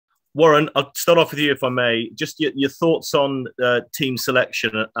Warren, I'll start off with you, if I may. Just your thoughts on team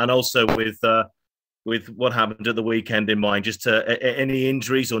selection and also with what happened at the weekend in mind. Just any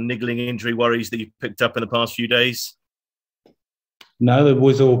injuries or niggling injury worries that you've picked up in the past few days? No, the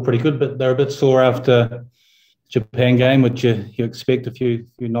boys are all pretty good, but they're a bit sore after Japan game, which you expect a few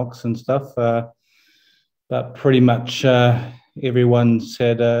knocks and stuff. But pretty much everyone's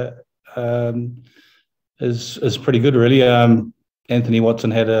had is pretty good, really. Anthony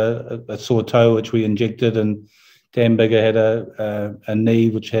Watson had a sore toe, which we injected, and Dan Bigger had a knee,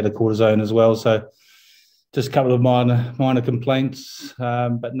 which had a cortisone as well. So just a couple of minor complaints,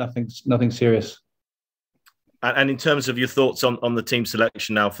 but nothing serious. And in terms of your thoughts on the team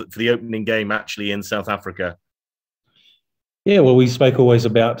selection now for the opening game actually in South Africa? Yeah, well, we spoke always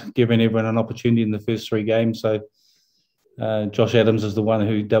about giving everyone an opportunity in the first 3 games. So Josh Adams is the one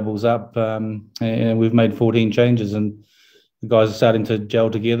who doubles up, and we've made 14 changes, and the guys are starting to gel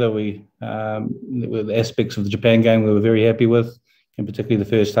together. With the aspects of the Japan game we were very happy with, and particularly the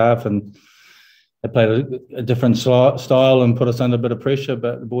first half, and they played a different style and put us under a bit of pressure.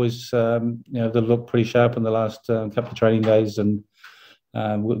 But the boys, they look pretty sharp in the last couple of training days, and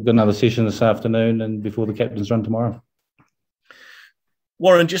we've got another session this afternoon and before the captain's run tomorrow.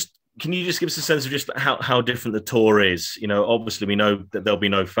 Warren, can you just give us a sense of just how different the tour is? You know, obviously we know that there'll be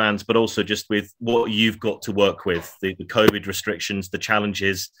no fans, but also just with what you've got to work with, the COVID restrictions, the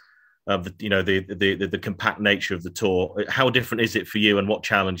challenges of the compact nature of the tour. How different is it for you, and what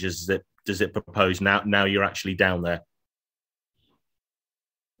challenges does it propose now you're actually down there?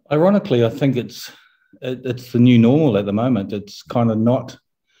 Ironically, I think it's the new normal at the moment. It's kind of not.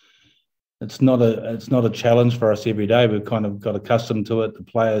 It's not a challenge for us every day. We've kind of got accustomed to it. The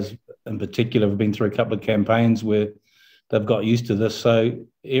players, in particular, have been through a couple of campaigns where they've got used to this. So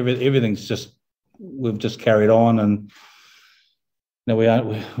everything's we've just carried on, and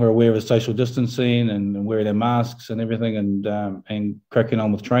we're aware of social distancing and wearing our masks and everything, and cracking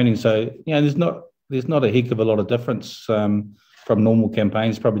on with training. So there's not a heck of a lot of difference from normal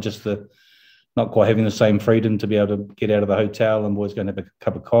campaigns. Probably just not quite having the same freedom to be able to get out of the hotel and boys going to have a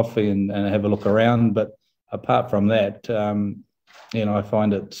cup of coffee and have a look around. But apart from that, I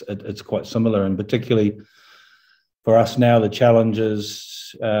find it's quite similar, and particularly for us now, the challenge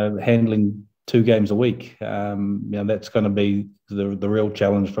is handling 2 games a week. That's going to be the real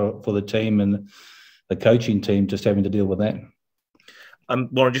challenge for the team and the coaching team, just having to deal with that.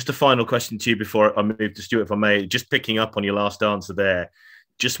 Warren, just a final question to you before I move to Stuart, if I may. Just picking up on your last answer there.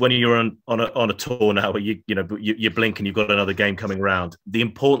 Just when you're on a tour now, where you blink and you've got another game coming around, the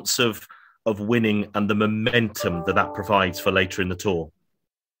importance of winning and the momentum that provides for later in the tour.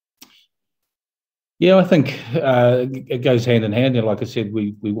 Yeah, I think it goes hand in hand. Like I said,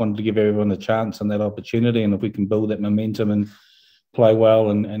 we wanted to give everyone a chance and that opportunity, and if we can build that momentum and play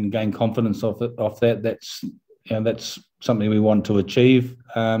well and gain confidence off that, that's something we want to achieve.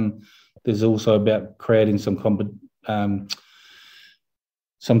 There's also about creating some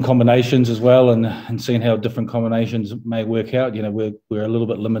combinations as well, and seeing how different combinations may work out. We're a little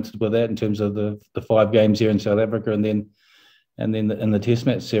bit limited with that in terms of the 5 games here in South Africa, and then in the Test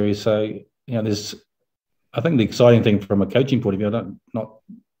match series. So I think the exciting thing from a coaching point of view, I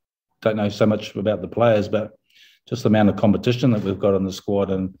don't know so much about the players, but just the amount of competition that we've got in the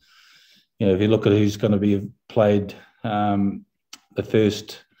squad. And if you look at who's going to be played the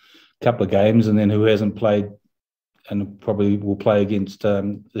first couple of games, and then who hasn't played and probably will play against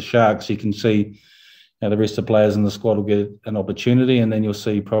the Sharks, you can see the rest of the players in the squad will get an opportunity, and then you'll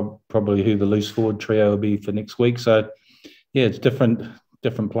see probably who the loose forward trio will be for next week. So, it's different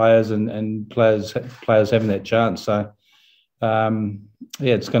players and players having that chance. So,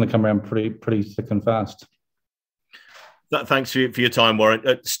 it's going to come around pretty thick and fast. Thanks for your time,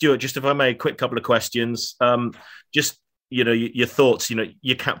 Warren. Stuart, just if I may, quick couple of questions. Your thoughts.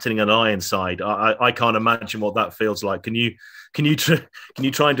 You're captaining an Lions side. I can't imagine what that feels like. Can you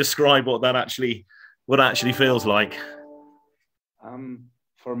try and describe what that actually feels like?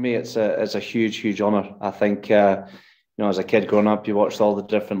 For me, it's a huge honour. I think as a kid growing up, you watched all the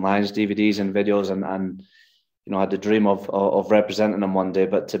different Lions DVDs and videos, and I had the dream of representing them one day.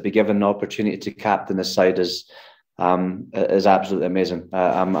 But to be given the opportunity to captain this side is absolutely amazing.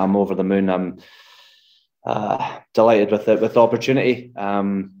 I'm over the moon. I'm delighted with the opportunity.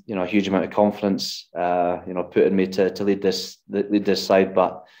 A huge amount of confidence. Putting me to lead this side,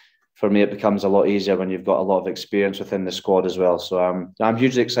 but for me, it becomes a lot easier when you've got a lot of experience within the squad as well. So I'm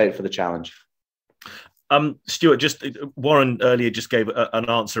hugely excited for the challenge. Stuart, Warren earlier just gave an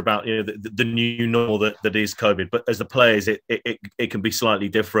answer about the new normal that is COVID, but as the players, it can be slightly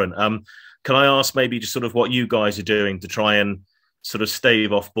different. Can I ask maybe just sort of what you guys are doing to try and sort of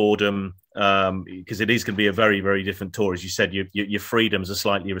stave off boredom, because it is going to be a very, very different tour. As you said, your freedoms are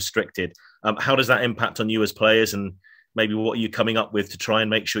slightly restricted. How does that impact on you as players, and maybe what are you coming up with to try and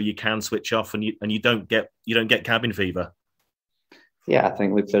make sure you can switch off and you don't get cabin fever? Yeah, I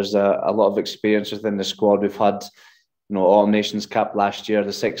think there's a lot of experience within the squad. We've had, All Nations Cup last year,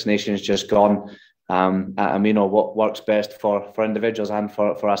 the Six Nations just gone. And we know what works best for individuals and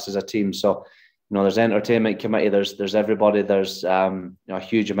for us as a team. So, there's entertainment committee, there's everybody, there's a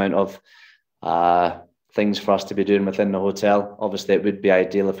huge amount of things for us to be doing within the hotel. Obviously, it would be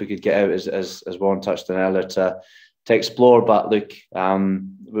ideal if we could get out, as Warren touched on earlier, to explore. But look,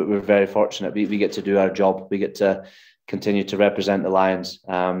 we're very fortunate. We get to do our job. We get to continue to represent the Lions,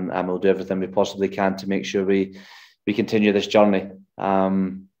 and we'll do everything we possibly can to make sure we continue this journey.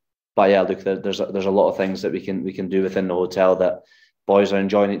 But yeah, look, there's a lot of things that we can do within the hotel. That boys are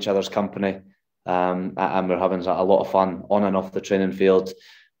enjoying each other's company, and we're having a lot of fun on and off the training field,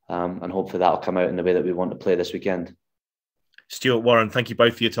 and hopefully that'll come out in the way that we want to play this weekend. Stuart, Warren, thank you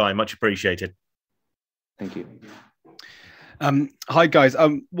both for your time. Much appreciated. Thank you. Hi guys.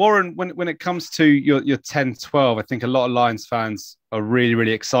 Warren, when it comes to your 10-12, I think a lot of Lions fans are really,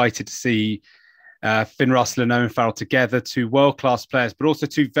 really excited to see Finn Russell and Owen Farrell together, two world-class players, but also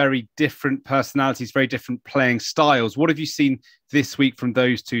two very different personalities, very different playing styles. What have you seen this week from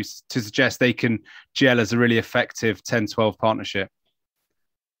those two to suggest they can gel as a really effective 10-12 partnership?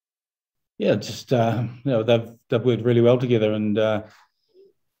 Yeah, just they've worked really well together, and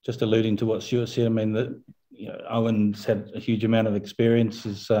just alluding to what Stuart said, I mean that Owen's had a huge amount of experience,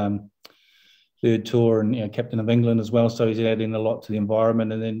 his third tour, and captain of England as well, so he's adding a lot to the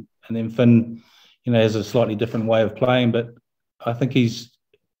environment, and then Finn, has a slightly different way of playing, but I think he's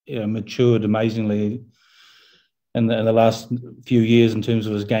matured amazingly in the last few years in terms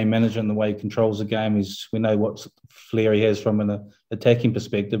of his game management and the way he controls the game. We know what flair he has from an attacking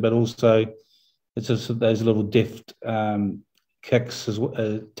perspective, but also it's just those little deft kicks,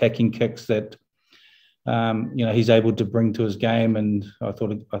 attacking kicks that he's able to bring to his game. And I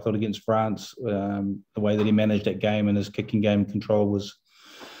thought against France, the way that he managed that game and his kicking game control was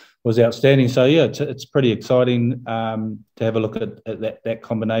outstanding. So yeah, it's pretty exciting to have a look at that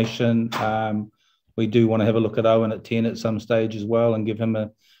combination. We do want to have a look at Owen at 10 at some stage as well, and give him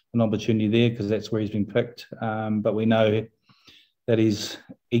an opportunity there, because that's where he's been picked. But we know that he's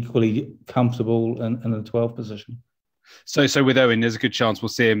equally comfortable in the 12 position. So with Owen, there's a good chance we'll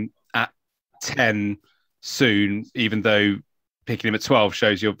see him at 10 soon, even though picking him at 12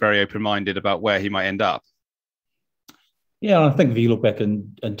 shows you're very open-minded about where he might end up. Yeah, I think if you look back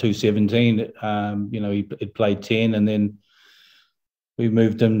in 2017, he played 10, and then we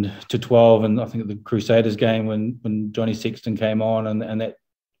moved him to 12. And I think the Crusaders game when Johnny Sexton came on, and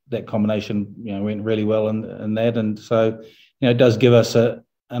that combination went really well in that. And so it does give us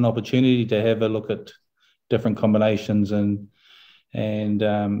an opportunity to have a look at different combinations, and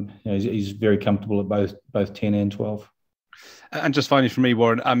he's very comfortable at both 10 and 12. And just finally for me,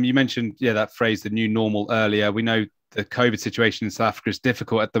 Warren, you mentioned that phrase, the new normal, earlier. We know the COVID situation in South Africa is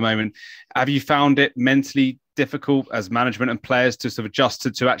difficult at the moment. Have you found it mentally difficult as management and players to sort of adjust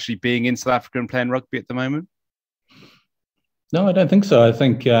to actually being in South Africa and playing rugby at the moment? No, I don't think so. I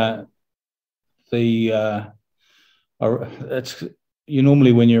think you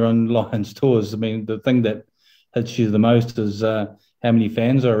normally, when you're on Lions tours, I mean, the thing that hits you the most is how many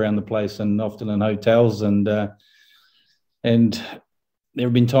fans are around the place, and often in hotels. And there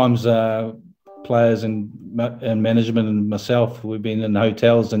have been times players and management and myself, we've been in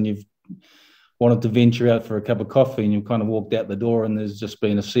hotels and you've wanted to venture out for a cup of coffee, and you've kind of walked out the door and there's just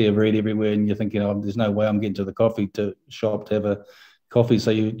been a sea of red everywhere, and you're thinking, there's no way I'm getting to the coffee shop to have a coffee.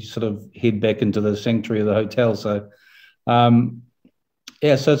 So you sort of head back into the sanctuary of the hotel. So so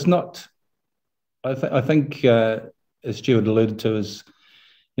it's not, I think as Stuart alluded to, is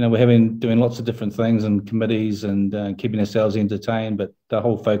we're doing lots of different things and committees and keeping ourselves entertained, but the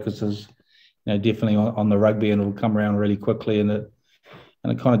whole focus is definitely on the rugby, and it'll come around really quickly. And it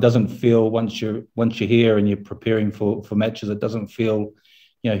kind of doesn't feel, once you're here and you're preparing for matches, it doesn't feel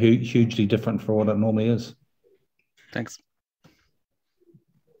hugely different for what it normally is. Thanks.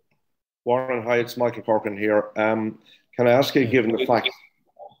 Warren, hi, it's Michael Corkin here. Can I ask you, given the fact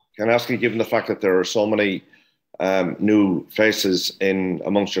that there are so many new faces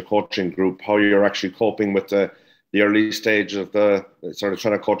amongst your coaching group, how you're actually coping with the early stage of the sort of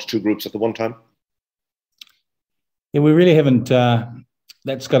trying to coach two groups at the one time? Yeah, we really haven't.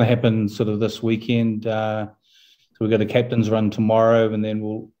 That's going to happen sort of this weekend. So we've got a captain's run tomorrow, and then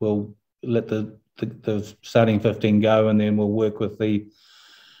we'll let the starting 15 go, and then we'll work with the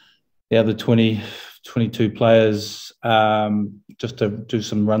other 20 22 players just to do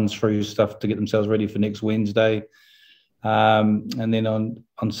some run-through stuff to get themselves ready for next Wednesday. And then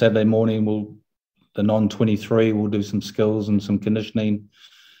on Saturday morning, the non-23 will do some skills and some conditioning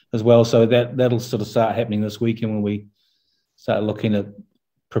as well. So that'll sort of start happening this weekend when we start looking at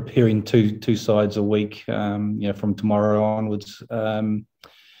preparing two sides a week, from tomorrow onwards. And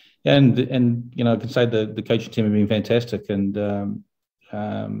I can say the coaching team have been fantastic, and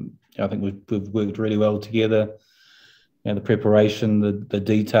I think we've worked really well together. The preparation, the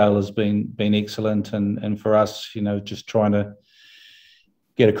detail has been excellent, and for us, just trying to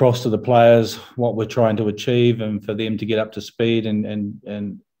get across to the players what we're trying to achieve, and for them to get up to speed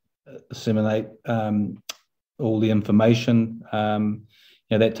and assimilate all the information.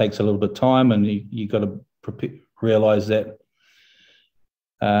 That takes a little bit of time, and you got to realise that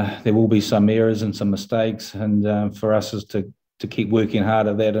there will be some errors and some mistakes, and for us is to keep working hard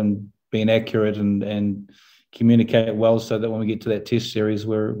at that and being accurate and communicate well, so that when we get to that test series,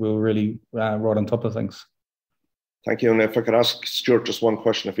 we're really right on top of things. Thank you. And if I could ask Stuart just one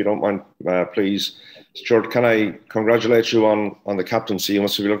question, if you don't mind, please. Stuart, can I congratulate you on the captaincy? You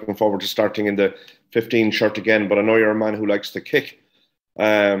must be looking forward to starting in the 15 shirt again, but I know you're a man who likes to kick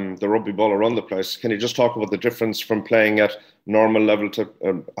the rugby ball around the place. Can you just talk about the difference from playing at normal level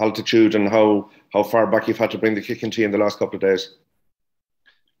to altitude, and how far back you've had to bring the kicking to you in the last couple of days?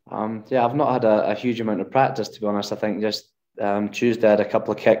 I've not had a huge amount of practice, to be honest. I think just Tuesday I had a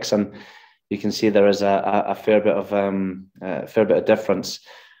couple of kicks, and you can see there is a fair bit of difference.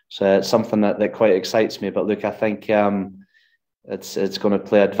 So it's something that quite excites me. But look, I think it's going to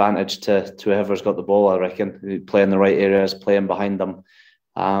play advantage to whoever's got the ball. I reckon play in the right areas, playing behind them.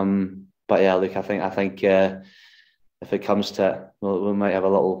 But yeah, look, I think if it comes to it, we might have a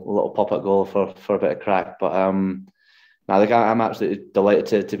little pop-up goal for a bit of crack. But look, I'm absolutely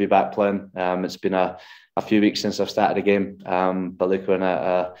delighted to be back playing. It's been a few weeks since I've started a game, but look, we're in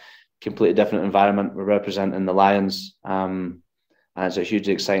a completely different environment. We're representing the Lions, and it's a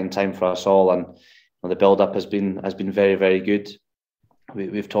hugely exciting time for us all. And the build-up has been very, very good.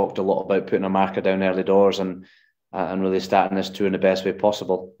 We've talked a lot about putting a marker down early doors and really starting this tour in the best way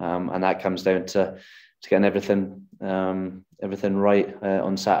possible, and that comes down to getting everything right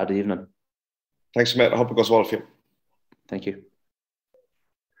on Saturday evening. Thanks, mate. I hope it goes well for you. Thank you.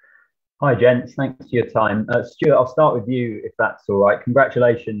 Hi, gents. Thanks for your time. Stuart, I'll start with you, if that's all right.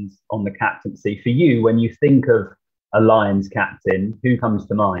 Congratulations on the captaincy. For you, when you think of a Lions captain, who comes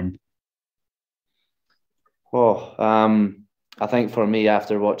to mind? I think for me,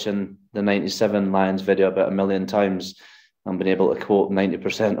 after watching the 97 Lions video about 1 million times and being able to quote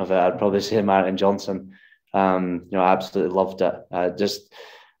 90% of it, I'd probably say Martin Johnson. I absolutely loved it.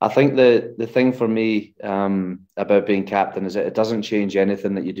 I think the thing for me about being captain is that it doesn't change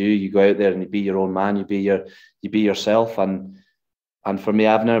anything that you do. You go out there and you be your own man. You be yourself. And for me,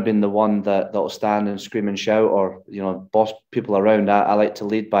 I've never been the one that'll stand and scream and shout or boss people around. I like to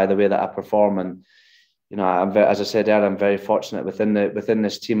lead by the way that I perform. And as I said earlier, I'm very fortunate within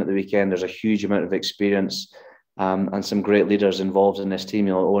this team at the weekend. There's a huge amount of experience and some great leaders involved in this team.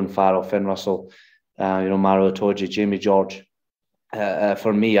 Owen Farrell, Finn Russell, Maro Itoje, Jamie George.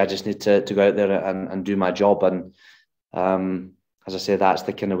 For me, I just need to go out there and do my job. And as I say, that's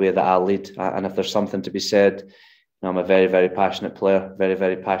the kind of way that I'll lead. And if there's something to be said, I'm a very, very passionate player, very,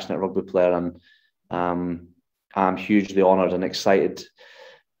 very passionate rugby player. And I'm hugely honoured and excited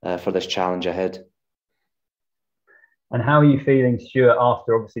for this challenge ahead. And how are you feeling, Stuart,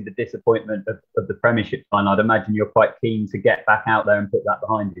 after obviously the disappointment of the Premiership final? I'd imagine you're quite keen to get back out there and put that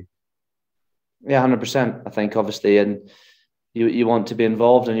behind you. Yeah, 100%. I think obviously, and you want to be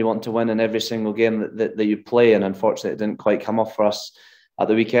involved and you want to win in every single game that you play. And unfortunately, it didn't quite come off for us at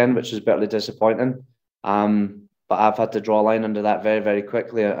the weekend, which was bitterly disappointing. But I've had to draw a line under that very, very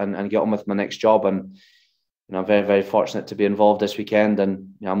quickly and get on with my next job. And I'm very, very fortunate to be involved this weekend.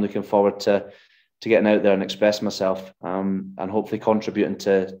 And I'm looking forward to getting out there and express myself and hopefully contributing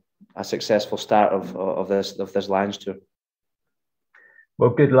to a successful start of this Lions tour. Well,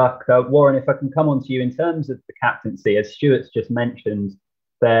 good luck. Warren, if I can come on to you in terms of the captaincy, as Stuart's just mentioned,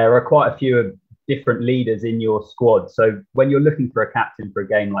 there are quite a few different leaders in your squad. So when you're looking for a captain for a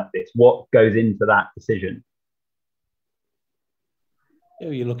game like this, what goes into that decision?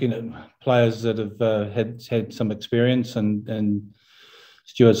 You're looking at players that have had some experience, and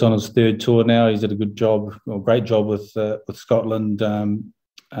Stuart's on his third tour now. He's did a good job, or great job with Scotland.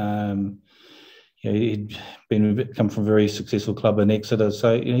 He'd come from a very successful club in Exeter,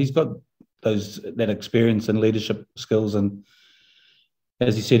 so he's got that experience and leadership skills. And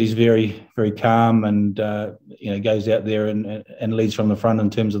as he said, he's very, very calm and goes out there and leads from the front in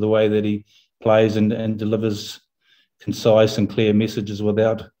terms of the way that he plays and delivers concise and clear messages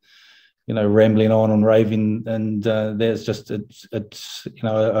without, rambling on and raving. And that's just it's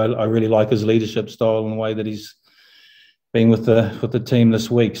I really like his leadership style and the way that he's been with the team this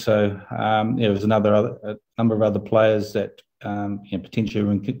week. So there's a number of other players that potentially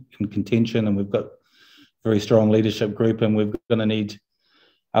are in contention, and we've got a very strong leadership group, and we're going to need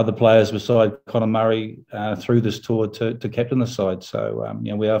other players beside Conor Murray through this tour to captain the side. So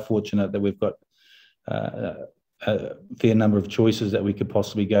we are fortunate that we've got a fair number of choices that we could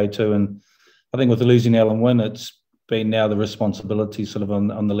possibly go to. And I think with the losing Alan Wynne, it's been now the responsibility sort of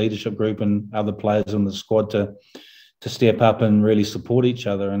on the leadership group and other players on the squad to step up and really support each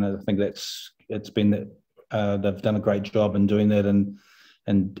other. And I think it's been that they've done a great job in doing that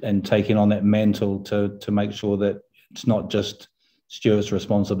and taking on that mantle to make sure that it's not just Stuart's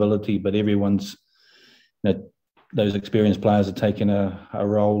responsibility, but everyone's, those experienced players are taking a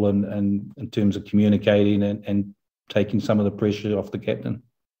role in terms of communicating and taking some of the pressure off the captain.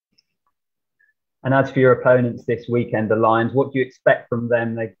 And as for your opponents this weekend, the Lions, what do you expect from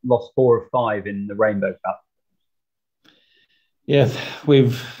them? They've lost 4 of 5 in the Rainbow Cup. Yeah,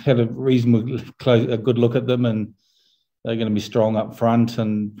 we've had a reasonably a good look at them, and they're going to be strong up front.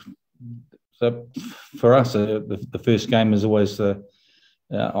 And so for us, the first game is always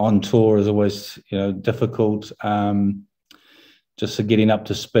on tour is always difficult. Just getting up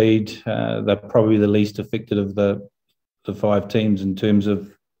to speed. They're probably the least affected of the 5 teams in terms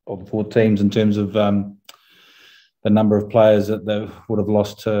of 4 teams in terms of the number of players that they would have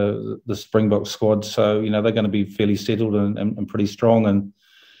lost to the Springbok squad. So they're going to be fairly settled and pretty strong.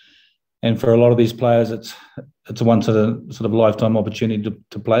 And for a lot of these players, it's a once in a sort of lifetime opportunity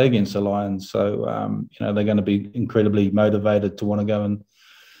to play against the Lions. So they're going to be incredibly motivated to want to go and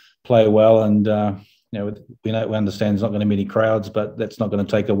play well. And we understand there's not going to be many crowds, but that's not going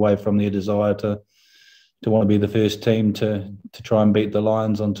to take away from their desire to want to be the first team to try and beat the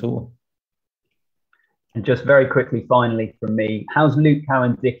Lions on tour. And just very quickly, finally from me, how's Luke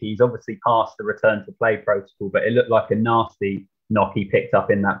Cowan-Dickie? He's obviously passed the return to play protocol, but it looked like a nasty knock he picked up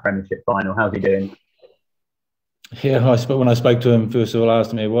in that Premiership final. How's he doing? Yeah, when I spoke to him, first of all, I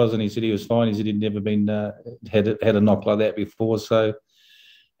asked him how he was, and he said he was fine. He said he'd never been had a knock like that before. So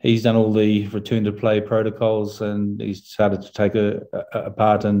he's done all the return to play protocols, and he's started to take a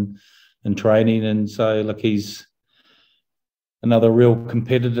part in training. And so, look, he's another real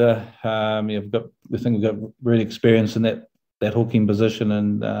competitor. We think we've got really experience in that hooking position,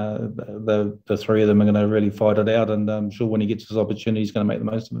 and the 3 of them are going to really fight it out. And I'm sure when he gets his opportunity, he's going to make the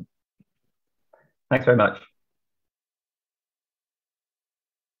most of it. Thanks very much.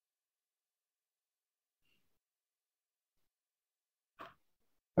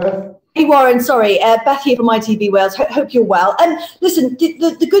 Hey Warren, sorry, Beth here from ITV Wales. Hope you're well. And listen,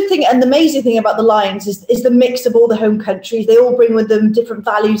 the good thing and the amazing thing about the Lions is the mix of all the home countries. They all bring with them different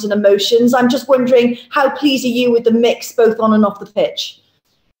values and emotions. I'm just wondering, how pleased are you with the mix, both on and off the pitch?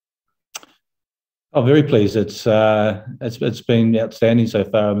 Oh, very pleased. It's been outstanding so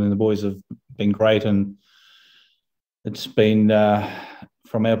far. I mean, the boys have been great, and it's been,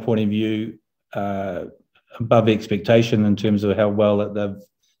 from our point of view, above expectation in terms of how well that they've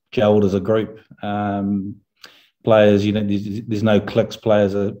gelled as a group. Players, there's no cliques.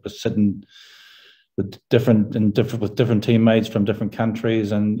 Players are sitting with different teammates from different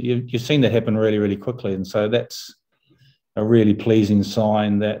countries, and you've seen that happen really, really quickly. And so that's a really pleasing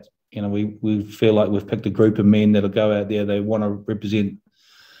sign that we feel like we've picked a group of men that'll go out there. They want to represent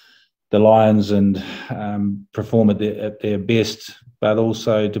the Lions and perform at their best, but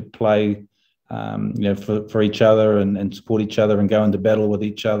also to play for each other and support each other and go into battle with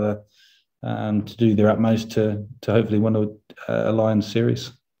each other, to do their utmost to hopefully win a Lions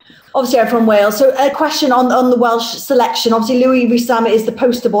series. Obviously, I'm from Wales. So a question on the Welsh selection. Obviously, Louis Rees-Zammit is the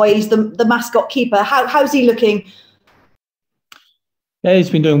poster boy. He's the mascot keeper. How's he looking? Yeah, he's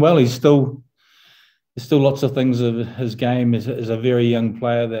been doing well. There's still lots of things of his game. Is a very young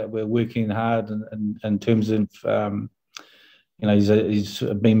player that we're working hard in terms of, he's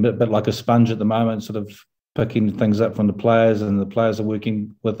been a bit like a sponge at the moment, sort of picking things up from the players, and the players are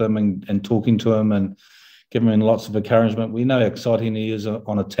working with him and talking to him and giving him lots of encouragement. We know how exciting he is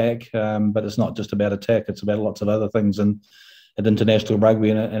on attack, but it's not just about attack. It's about lots of other things and at international rugby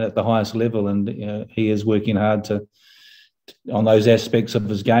and at the highest level. And he is working hard on those aspects of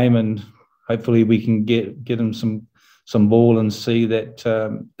his game, and hopefully we can get him some ball and see that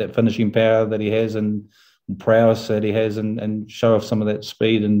finishing power that he has and prowess that he has, and show off some of that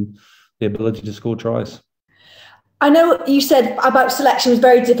speed and the ability to score tries. I know you said about selection was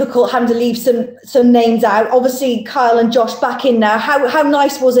very difficult, having to leave some names out. Obviously, Kyle and Josh back in now. How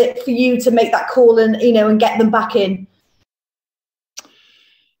nice was it for you to make that call and and get them back in?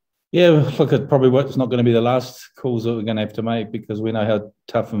 Yeah, look, it's not going to be the last calls that we're going to have to make, because we know how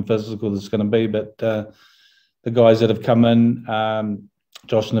tough and physical it's going to be. But the guys that have come in,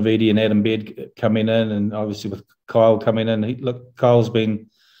 Josh Navidi and Adam Baird coming in, and obviously with Kyle coming in, Kyle's been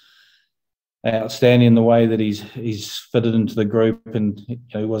outstanding in the way that he's fitted into the group, and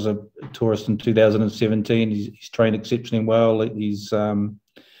he was a tourist in 2017. He's trained exceptionally well. He's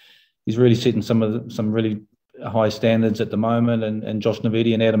really setting some really high standards at the moment, and Josh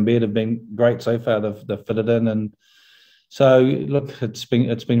Navidi and Adam Baird have been great so far. They've fitted in, and so look, it's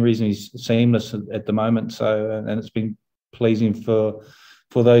been reasonably seamless at the moment. So and it's been pleasing for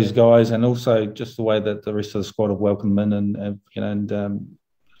those guys, and also just the way that the rest of the squad have welcomed them in,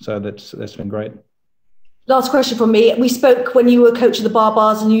 so that's been great. Last question from me. We spoke when you were coach of the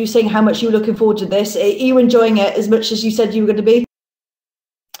Barbars, and you were saying how much you were looking forward to this. Are you enjoying it as much as you said you were going to be?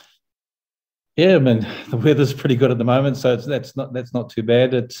 Yeah, I mean, the weather's pretty good at the moment, so that's not too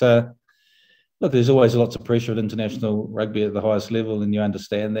bad. It's look, there's always lots of pressure at international rugby at the highest level, and you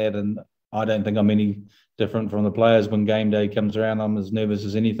understand that. And I don't think I'm any different from the players. When game day comes around, I'm as nervous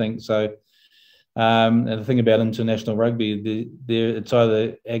as anything. So. And the thing about international rugby, it's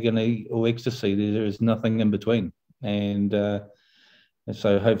either agony or ecstasy. There is nothing in between, and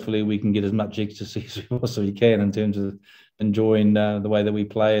so hopefully we can get as much ecstasy as we possibly can in terms of enjoying the way that we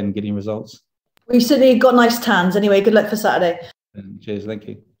play and getting results. We've certainly got nice tans. Anyway, good luck for Saturday. Cheers, thank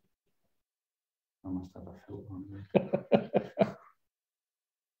you. I must have a filter on.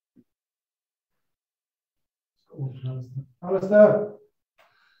 Alistair.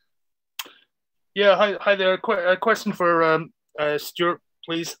 Yeah, hi there. A question for Stuart,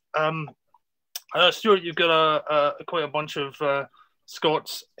 please. Stuart, you've got quite a bunch of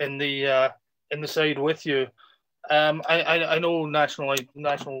Scots in the side with you. I know national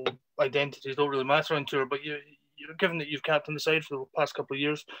identities don't really matter on tour, but given that you've captained the side for the past couple of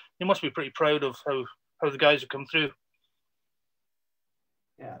years, you must be pretty proud of how the guys have come through.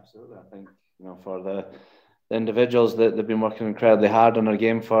 Yeah, absolutely. I think for the individuals that they've been working incredibly hard on their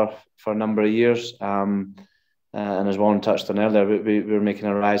game for a number of years. And as Warren touched on earlier, we were making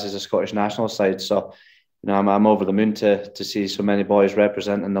a rise as a Scottish national side. So, I'm over the moon to see so many boys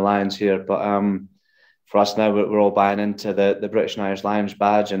representing the Lions here. But for us now, we're all buying into the British and Irish Lions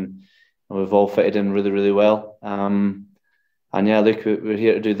badge, and we've all fitted in really, really well. And yeah, look, we're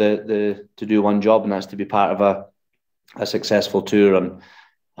here to do one job, and that's to be part of a successful tour.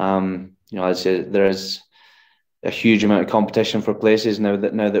 And I'd say there is a huge amount of competition for places now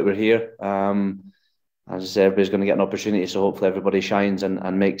that we're here. As I said, everybody's going to get an opportunity, so hopefully everybody shines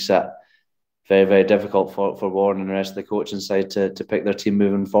and makes it very, very difficult for Warren and the rest of the coaching side to pick their team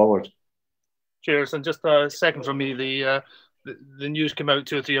moving forward. Cheers. And just a second from me, the news came out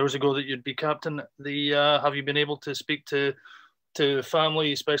 2 or 3 hours ago that you'd be captain. Have you been able to speak to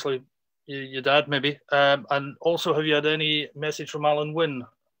family, especially your dad maybe? And also, have you had any message from Alan Wynne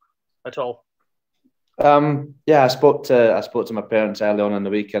at all? Yeah, I spoke to my parents early on in the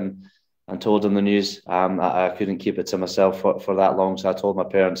week and told them the news. I couldn't keep it to myself for that long, so I told my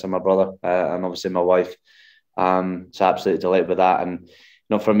parents and my brother and obviously my wife. So absolutely delighted with that. And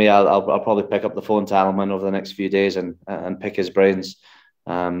for me, I'll probably pick up the phone to Alan Wynne over the next few days and pick his brains.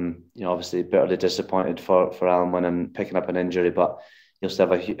 Obviously bitterly disappointed for Alan Wynne and picking up an injury, but he'll still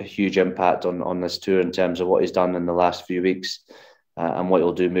have a huge impact on this tour in terms of what he's done in the last few weeks. And what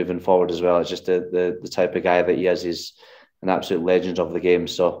he'll do moving forward as well. It's just the type of guy that he is. He's an absolute legend of the game.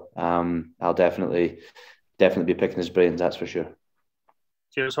 So I'll definitely be picking his brains, that's for sure.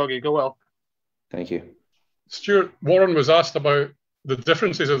 Cheers, Hoggy. Go well. Thank you. Stuart, Warren was asked about the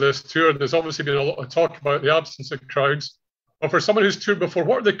differences of this tour. There's obviously been a lot of talk about the absence of crowds. But for someone who's toured before,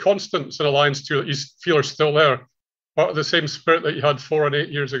 what are the constants in a Lions tour that you feel are still there? Part of the same spirit that you had 4 and 8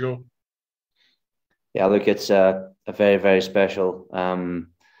 years ago? Yeah, look, it's a very, very special,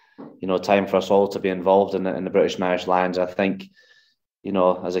 time for us all to be involved in the British and Irish Lions. I think,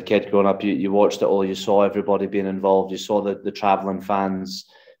 as a kid growing up, you watched it all. You saw everybody being involved. You saw the travelling fans,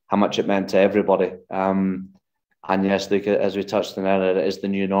 how much it meant to everybody. And yes, look, as we touched on earlier, it is the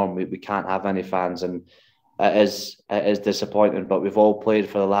new norm. We can't have any fans, and it is disappointing. But we've all played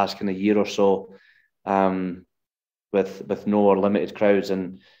for the last kind of year or so with no or limited crowds,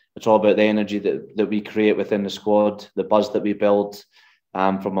 and it's all about the energy that we create within the squad, the buzz that we build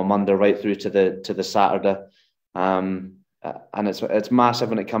from a Monday right through to the Saturday, and it's massive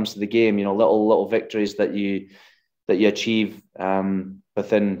when it comes to the game. Little victories that you achieve,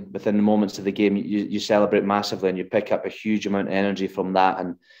 within the moments of the game, you celebrate massively and you pick up a huge amount of energy from that,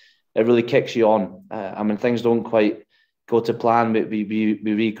 and it really kicks you on. I mean, things don't quite go to plan, but we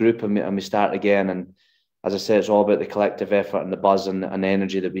regroup and we start again. And as I said, it's all about the collective effort and the buzz and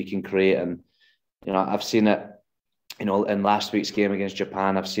energy that we can create. And you know, I've seen it, you know, in last week's game against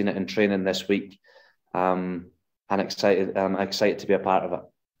Japan. I've seen it in training this week. And I'm excited to be a part of it.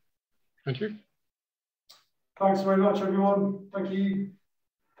 Thank you. Thanks very much, everyone. Thank you.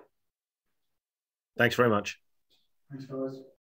 Thanks very much. Thanks, guys.